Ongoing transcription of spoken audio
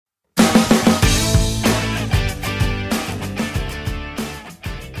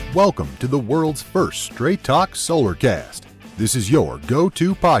Welcome to the world's first Straight Talk Solarcast. This is your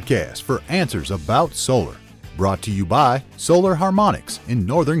go-to podcast for answers about solar. Brought to you by Solar Harmonics in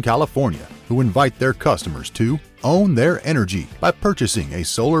Northern California, who invite their customers to own their energy by purchasing a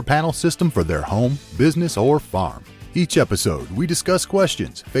solar panel system for their home, business, or farm. Each episode, we discuss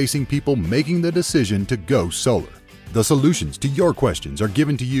questions facing people making the decision to go solar. The solutions to your questions are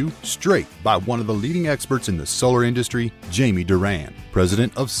given to you straight by one of the leading experts in the solar industry, Jamie Duran,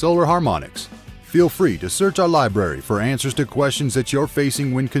 president of Solar Harmonics. Feel free to search our library for answers to questions that you're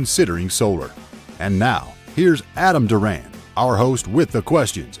facing when considering solar. And now, here's Adam Duran, our host with the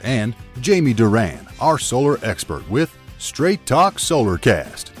questions, and Jamie Duran, our solar expert with Straight Talk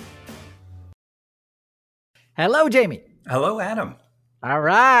Solarcast. Hello, Jamie. Hello, Adam. All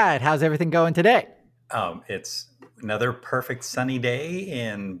right. How's everything going today? It's another perfect sunny day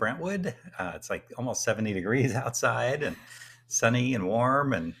in Brentwood. It's like almost 70 degrees outside and sunny and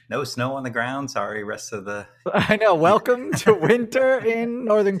warm and no snow on the ground. Sorry, rest of the... I know. Welcome to winter in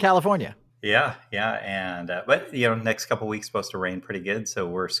Northern California. Yeah. And, but next couple of weeks supposed to rain pretty good. So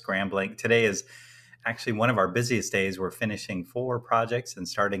we're scrambling. Today is actually one of our busiest days. We're finishing 4 projects and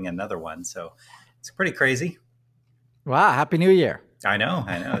starting another one. So it's pretty crazy. Wow. Happy New Year. I know.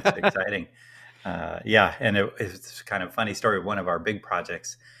 It's exciting. And it's kind of a funny story. One of our big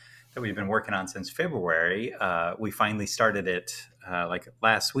projects that we've been working on since February, we finally started it like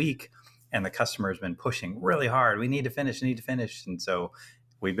last week, and the customer's been pushing really hard. We need to finish. And so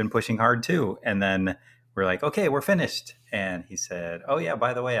we've been pushing hard too. And then we're like, okay, we're finished. And he said, oh yeah,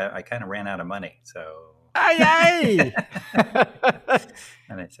 by the way, I kind of ran out of money. So, Aye.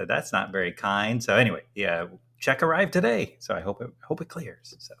 and I said, that's not very kind. So anyway, yeah. Check arrived today, so I hope it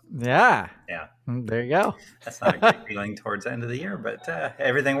clears. So yeah, there you go. That's not a great feeling towards the end of the year, but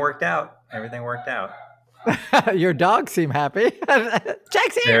everything worked out. Your dogs seem happy.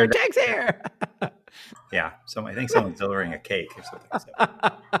 Check's here. Yeah, so I think someone's delivering a cake or something.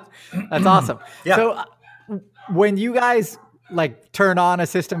 So. That's awesome. Yeah. So when you guys like turn on a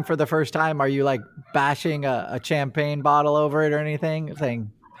system for the first time, are you like bashing a champagne bottle over it or anything,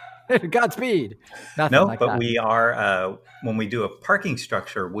 saying Godspeed? Nothing no, like but that. we are, when we do a parking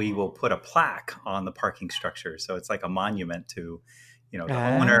structure, we will put a plaque on the parking structure. So it's like a monument to, the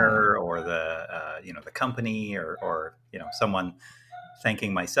owner or the, the company or someone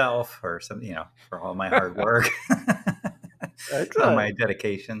thanking myself or some, for all my hard work, for my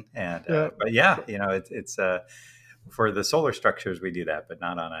dedication. And, but yeah, it's for the solar structures, we do that, but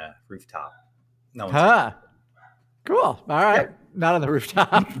not on a rooftop. No one's Cool. All right. Yeah. Not on the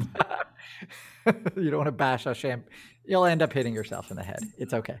rooftop. You don't want to bash a champ. You'll end up hitting yourself in the head.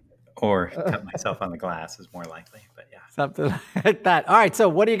 It's okay. Or cut myself on the glass is more likely, but yeah. Something like that. All right. So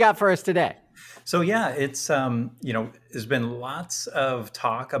what do you got for us today? So yeah, it's, there's been lots of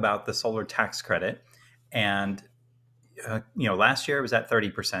talk about the solar tax credit. And, last year it was at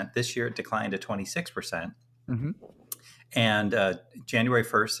 30%. This year it declined to 26%. Mm-hmm. And January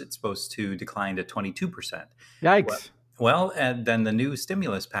 1st, it's supposed to decline to 22%. Yikes. Well, and then the new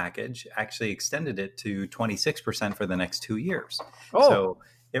stimulus package actually extended it to 26% for the next 2 years. Oh. So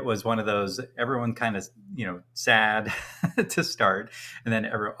it was one of those, everyone kind of, sad to start. And then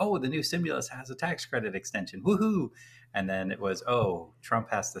the new stimulus has a tax credit extension. Woohoo. And then it was, Trump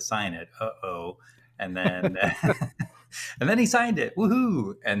has to sign it. Uh-oh. And then... And then he signed it.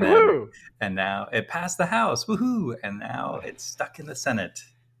 Woohoo. And then, and now it passed the House. Woohoo. And now it's stuck in the Senate.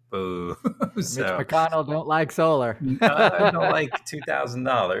 Boo. Mitch McConnell don't like solar. I don't like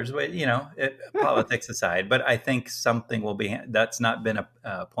 $2,000, but politics aside, but I think something will be, that's not been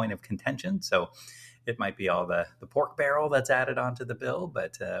a point of contention. So it might be all the pork barrel that's added onto the bill,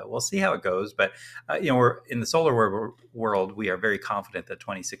 but we'll see how it goes. But, we're in the solar world, we are very confident that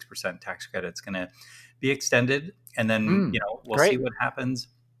 26% tax credit is going to be extended. And then, we'll see what happens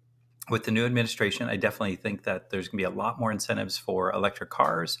with the new administration. I definitely think that there's going to be a lot more incentives for electric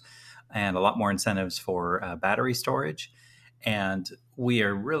cars and a lot more incentives for battery storage. And we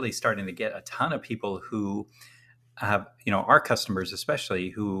are really starting to get a ton of people who have, our customers especially,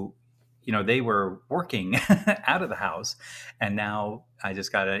 who, they were working out of the house. And now I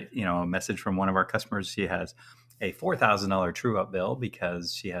just got a message from one of our customers. She has a $4,000 true-up bill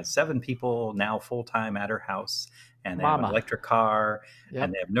because she has 7 people now full-time at her house, and they have an electric car,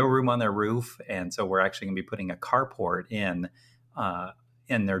 and they have no room on their roof. And so we're actually going to be putting a carport in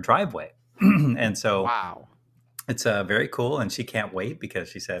their driveway. And so it's very cool. And she can't wait because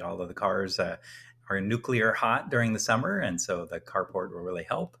she said all of the cars are nuclear hot during the summer. And so the carport will really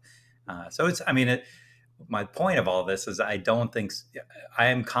help. My point of all this is I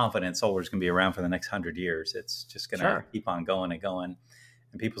am confident solar is going to be around for the next 100 years. It's just going to keep on going and going.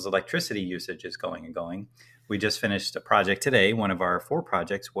 and people's electricity usage is going and going. We just finished a project today, one of our 4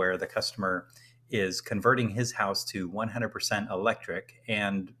 projects, where the customer is converting his house to 100% electric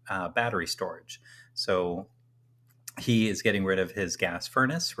and battery storage. So he is getting rid of his gas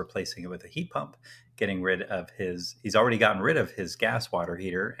furnace, replacing it with a heat pump, he's already gotten rid of his gas water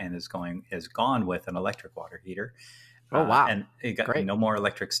heater and is gone with an electric water heater. Oh, wow. And he got Great. no more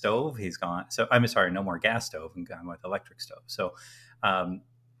electric stove. He's gone. So I'm sorry, no more gas stove and gone with electric stove. So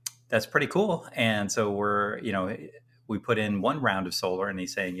that's pretty cool. And so we put in 1 round of solar, and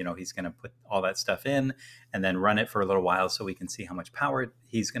he's saying, he's going to put all that stuff in and then run it for a little while so we can see how much power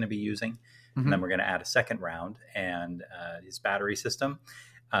he's going to be using. Mm-hmm. And then we're going to add a second round and his battery system.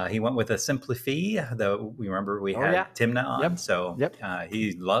 He went with a Simplify. We remember we had Timna on. Yep. So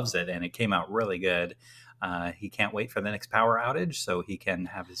he loves it, and it came out really good. He can't wait for the next power outage so he can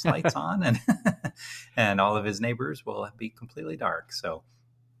have his lights on, and and all of his neighbors will be completely dark. So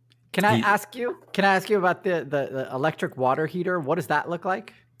Can I ask you about the electric water heater? What does that look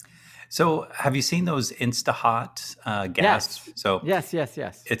like? So have you seen those InstaHot gas? Yes. So yes.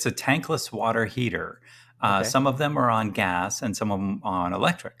 It's a tankless water heater. Okay. Some of them are on gas and some of them on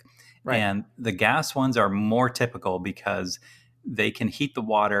electric. Right. And the gas ones are more typical because they can heat the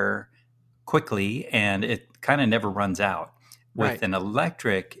water quickly and it kind of never runs out. With an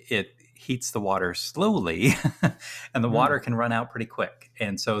electric, it heats the water slowly and the water can run out pretty quick.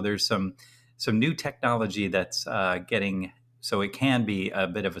 And so there's some new technology that's so it can be a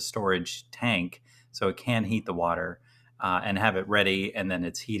bit of a storage tank, so it can heat the water and have it ready, and then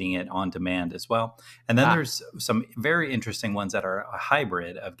it's heating it on demand as well. And then there's some very interesting ones that are a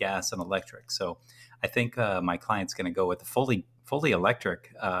hybrid of gas and electric. So I think my client's going to go with the fully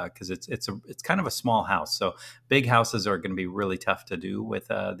electric because it's kind of a small house. So big houses are going to be really tough to do with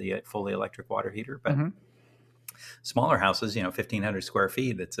the fully electric water heater, but smaller houses, 1,500 square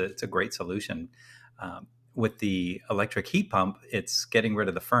feet, it's a great solution. With the electric heat pump, it's getting rid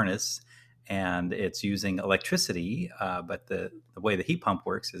of the furnace and it's using electricity. But the way the heat pump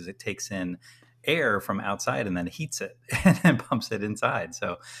works is it takes in air from outside and then heats it and pumps it inside.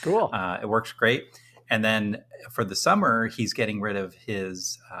 So cool. It works great. And then for the summer, he's getting rid of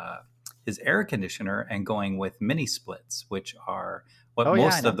his air conditioner and going with mini splits, which are what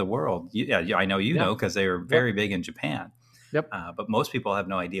most of the world. I know know because they are very big in Japan. Yep. But most people have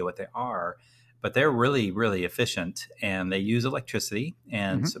no idea what they are. But they're really, really efficient, and they use electricity,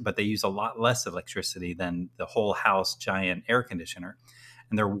 but they use a lot less electricity than the whole house giant air conditioner,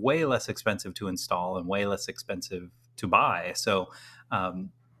 and they're way less expensive to install and way less expensive to buy. So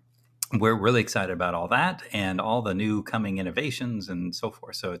we're really excited about all that and all the new coming innovations and so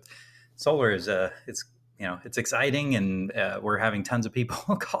forth. So solar is it's exciting, and we're having tons of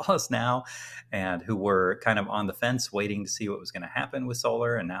people call us now and who were kind of on the fence waiting to see what was going to happen with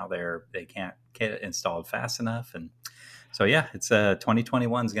solar, and now they can't get it installed fast enough. And so it's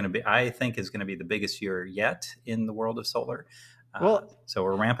 2021 is going to be, I think, is going to be the biggest year yet in the world of solar. So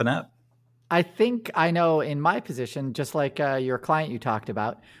we're ramping up. I think I know in my position, just like your client you talked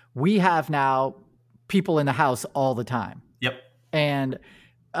about, we have now people in the house all the time. Yep. And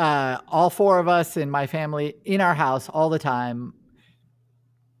all 4 of us in my family in our house all the time,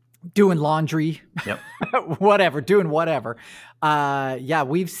 doing laundry, doing whatever.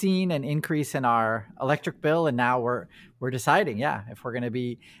 We've seen an increase in our electric bill, and now we're deciding, if we're going to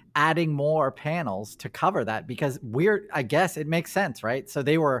be adding more panels to cover that, because I guess it makes sense, right? So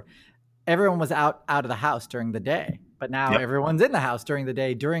everyone was out of the house during the day, but now everyone's in the house during the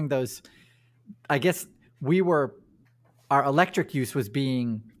day during those, I guess our electric use was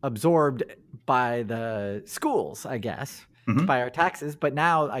being absorbed by the schools, I guess, by our taxes. But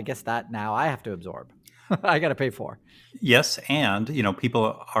now I guess now I have to absorb. I got to pay for. Yes. And,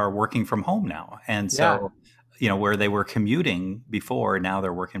 people are working from home now. And so, where they were commuting before, now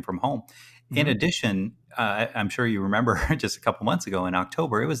they're working from home. In addition, I'm sure you remember just a couple months ago in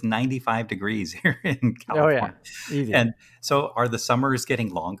October, it was 95 degrees here in California. Oh, yeah. Easy. And so are the summers getting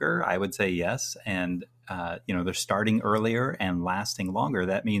longer? I would say yes. And, they're starting earlier and lasting longer.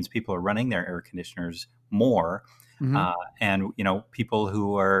 That means people are running their air conditioners more. And, people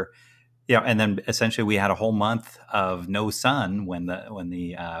who are, and then essentially we had a whole month of no sun with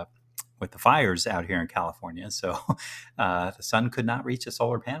the fires out here in California. So the sun could not reach a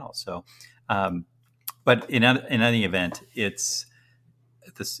solar panel. So, but in any event, it's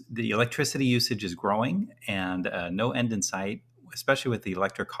the electricity usage is growing and no end in sight, especially with the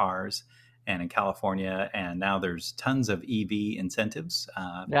electric cars and in California. And now there's tons of EV incentives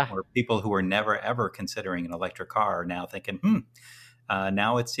for people who were never, ever considering an electric car are now thinking,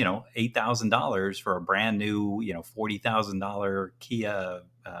 Now it's, $8,000 for a brand new, $40,000 Kia.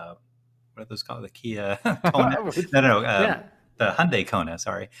 What are those called? The Kia Kona? No. The Hyundai Kona,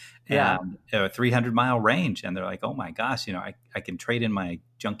 sorry. And a 300-mile range. And they're like, oh my gosh, I can trade in my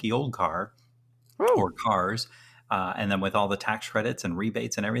junky old car or cars. And then with all the tax credits and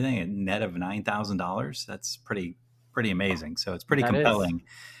rebates and everything, a net of $9,000, that's pretty amazing. So it's pretty compelling.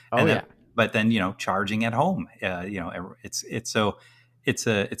 But then, charging at home, it's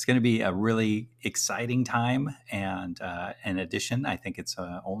going to be a really exciting time. And in addition, I think it's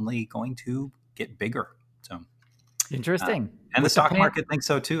only going to get bigger. So interesting. And the stock market thinks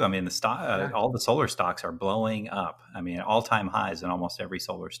so too. I mean, all the solar stocks are blowing up. I mean, all-time highs in almost every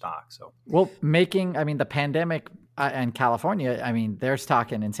solar stock. So, the pandemic and California, they're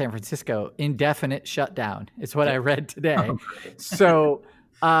talking in San Francisco, indefinite shutdown is what I read today. So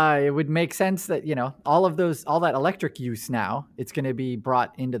it would make sense that, all that electric use now, it's going to be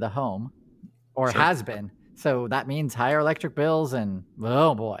brought into the home or has been. So that means higher electric bills and,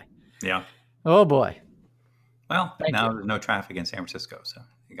 oh boy. Yeah. Oh boy. Well, there's no traffic in San Francisco, so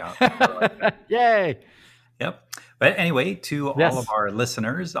you got Yay. Yep. But anyway, to all of our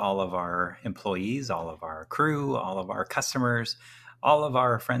listeners, all of our employees, all of our crew, all of our customers, all of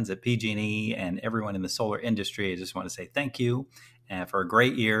our friends at PG&E and everyone in the solar industry, I just want to say thank you for a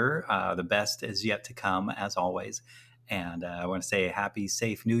great year. The best is yet to come, as always. And I want to say a happy,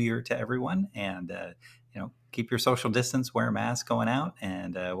 safe New Year to everyone. And keep your social distance, wear a mask going out,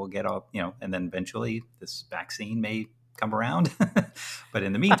 and we'll get all, and then eventually this vaccine may come around. But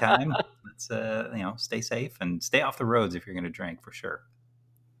in the meantime, let's, stay safe and stay off the roads if you're going to drink, for sure.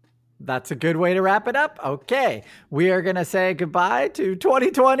 That's a good way to wrap it up. Okay. We are going to say goodbye to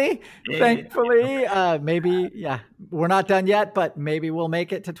 2020. Yeah. Thankfully, we're not done yet, but maybe we'll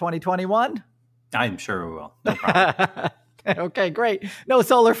make it to 2021. I'm sure we will. No problem. Okay, great. No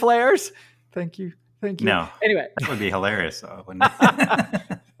solar flares. Thank you. No. Anyway. That would be hilarious, though, wouldn't it?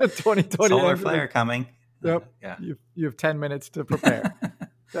 2020. Solar flare coming. Yep. Yeah. You have 10 minutes to prepare.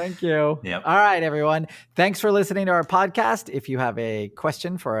 Thank you. Yep. All right, everyone. Thanks for listening to our podcast. If you have a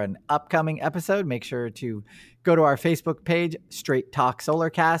question for an upcoming episode, make sure to go to our Facebook page, Straight Talk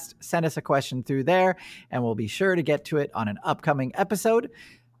Solarcast. Send us a question through there, and we'll be sure to get to it on an upcoming episode.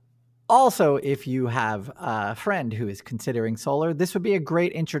 Also, if you have a friend who is considering solar, this would be a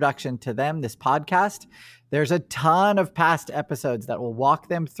great introduction to them, this podcast. There's a ton of past episodes that will walk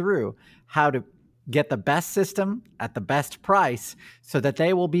them through how to get the best system at the best price so that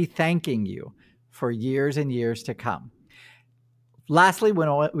they will be thanking you for years and years to come. Lastly, we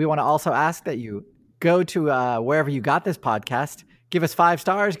want to also ask that you go to wherever you got this podcast, give us 5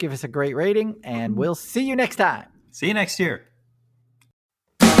 stars, give us a great rating, and we'll see you next time. See you next year.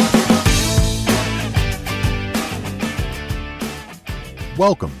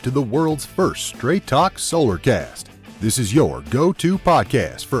 Welcome to the world's first Straight Talk Solarcast. This is your go-to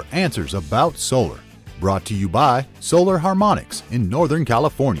podcast for answers about solar. Brought to you by Solar Harmonics in Northern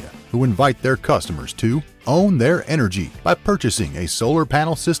California, who invite their customers to own their energy by purchasing a solar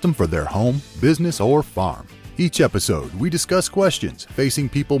panel system for their home, business, or farm. Each episode, we discuss questions facing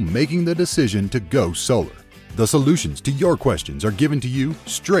people making the decision to go solar. The solutions to your questions are given to you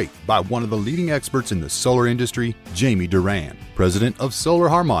straight by one of the leading experts in the solar industry, Jamie Duran, president of Solar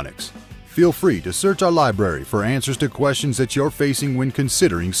Harmonics. Feel free to search our library for answers to questions that you're facing when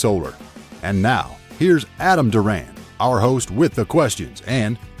considering solar. And now, here's Adam Duran, our host with the questions,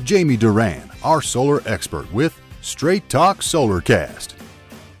 and Jamie Duran, our solar expert with Straight Talk Solarcast.